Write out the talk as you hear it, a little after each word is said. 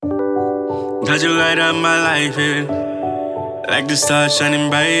Got you light up my life, yeah. Like the stars shining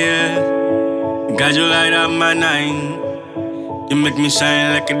bright, yeah. Got you light up my night. You make me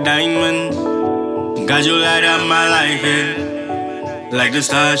shine like a diamond. Got you light up my life, yeah. Like the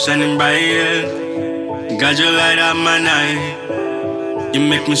stars shining bright, yeah. Got you light up my night. You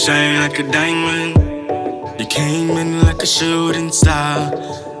make me shine like a diamond. You came in like a shooting star.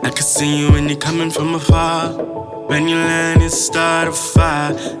 I could see you when you're coming from afar. When you land, you start a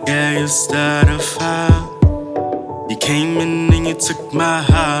fire. Yeah, you start a fire. You came in and you took my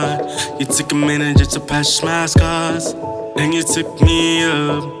heart. You took a minute just to patch my scars. Then you took me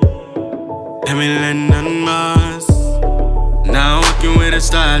up, and we land on Mars. Now I'm walking with the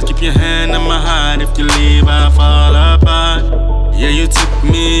stars. Keep your hand on my heart. If you leave, I fall apart. Yeah, you took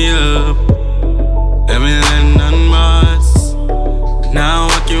me up, and we land on Mars. Now I'm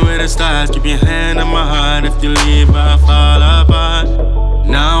walking with the stars. Keep your hand on my heart. If you leave, I fall apart.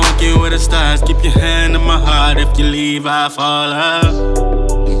 Now I'm walking with the stars. Keep your hand on my heart. If you leave, I fall apart.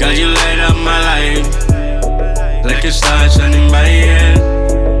 God, you light up my life like a star shining bright, yeah.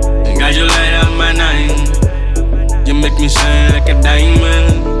 God, you light up my night. You make me shine like a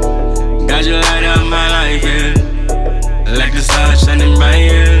diamond. God, you light up my life, yeah. Like the star shining bright,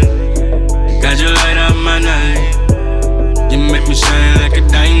 yeah. God, you light up my night. You make me shine like a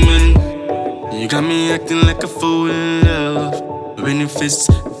diamond. You got me acting like a fool in love. When it fits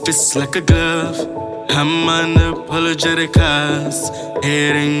like a glove. I'm unapologetic cause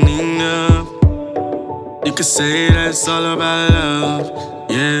it ain't enough. You could say that it's all about love.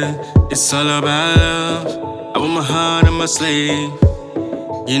 Yeah, it's all about love. I put my heart on my sleeve.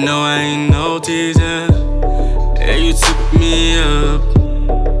 You know I ain't no teaser. Yeah, you took me up,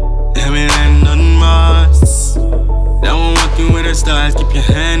 and we land on Mars. Now I'm walking with the stars. Keep your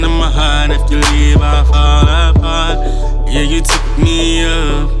hand on my heart. If you leave, I fall apart. Yeah, you took me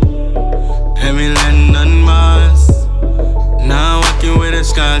up, and we land on Mars. Now I'm walking with the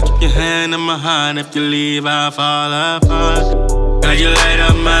stars. Keep your hand on my heart. If you leave, I fall apart. God, you light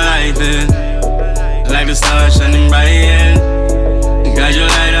up my life, yeah. Like the stars shining bright, yeah. God, you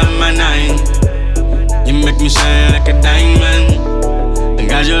light up my night. You make me shine like a diamond.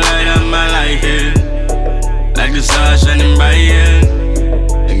 God, you light up my life, yeah. Like the stars shining bright, yeah.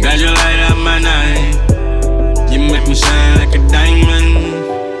 God, you light up my night. You make me shine like a diamond.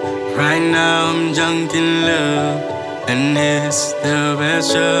 Right now I'm drunk in love, and it's the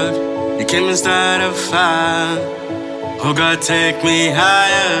best drug. You came and started a fire. Oh God, take me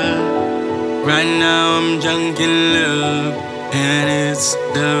higher. Right now I'm drunk in love, and it's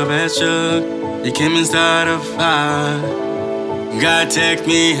the best drug. You came and started a fire. God, take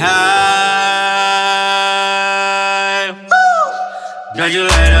me high. God, you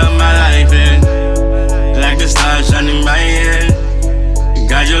light up my life, yeah. Like the stars shining bright, yeah.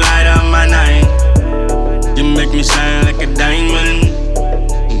 God, you light up my night. You make me shine like a diamond.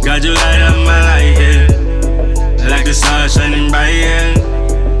 God, you light up my life, yeah. Like the stars shining bright, yeah.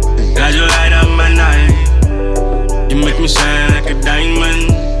 God, you light up my night. You make me shine like a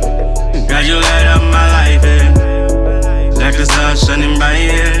diamond. God, you light up my life, yeah. Like the stars shining bright,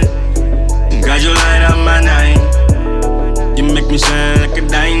 yeah. God, you light up my night. You make me shine like a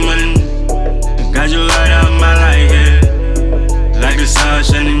diamond. God, you light up my life, yeah. Like the stars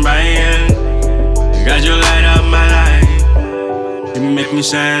shining bright, yeah. God, you light up my life. You make me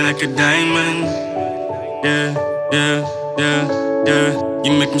shine like a diamond. Yeah, yeah, yeah, yeah.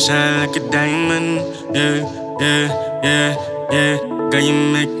 You make me shine like a diamond. Yeah, yeah, yeah, yeah. God, you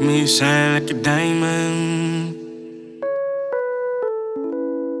make me shine like a diamond.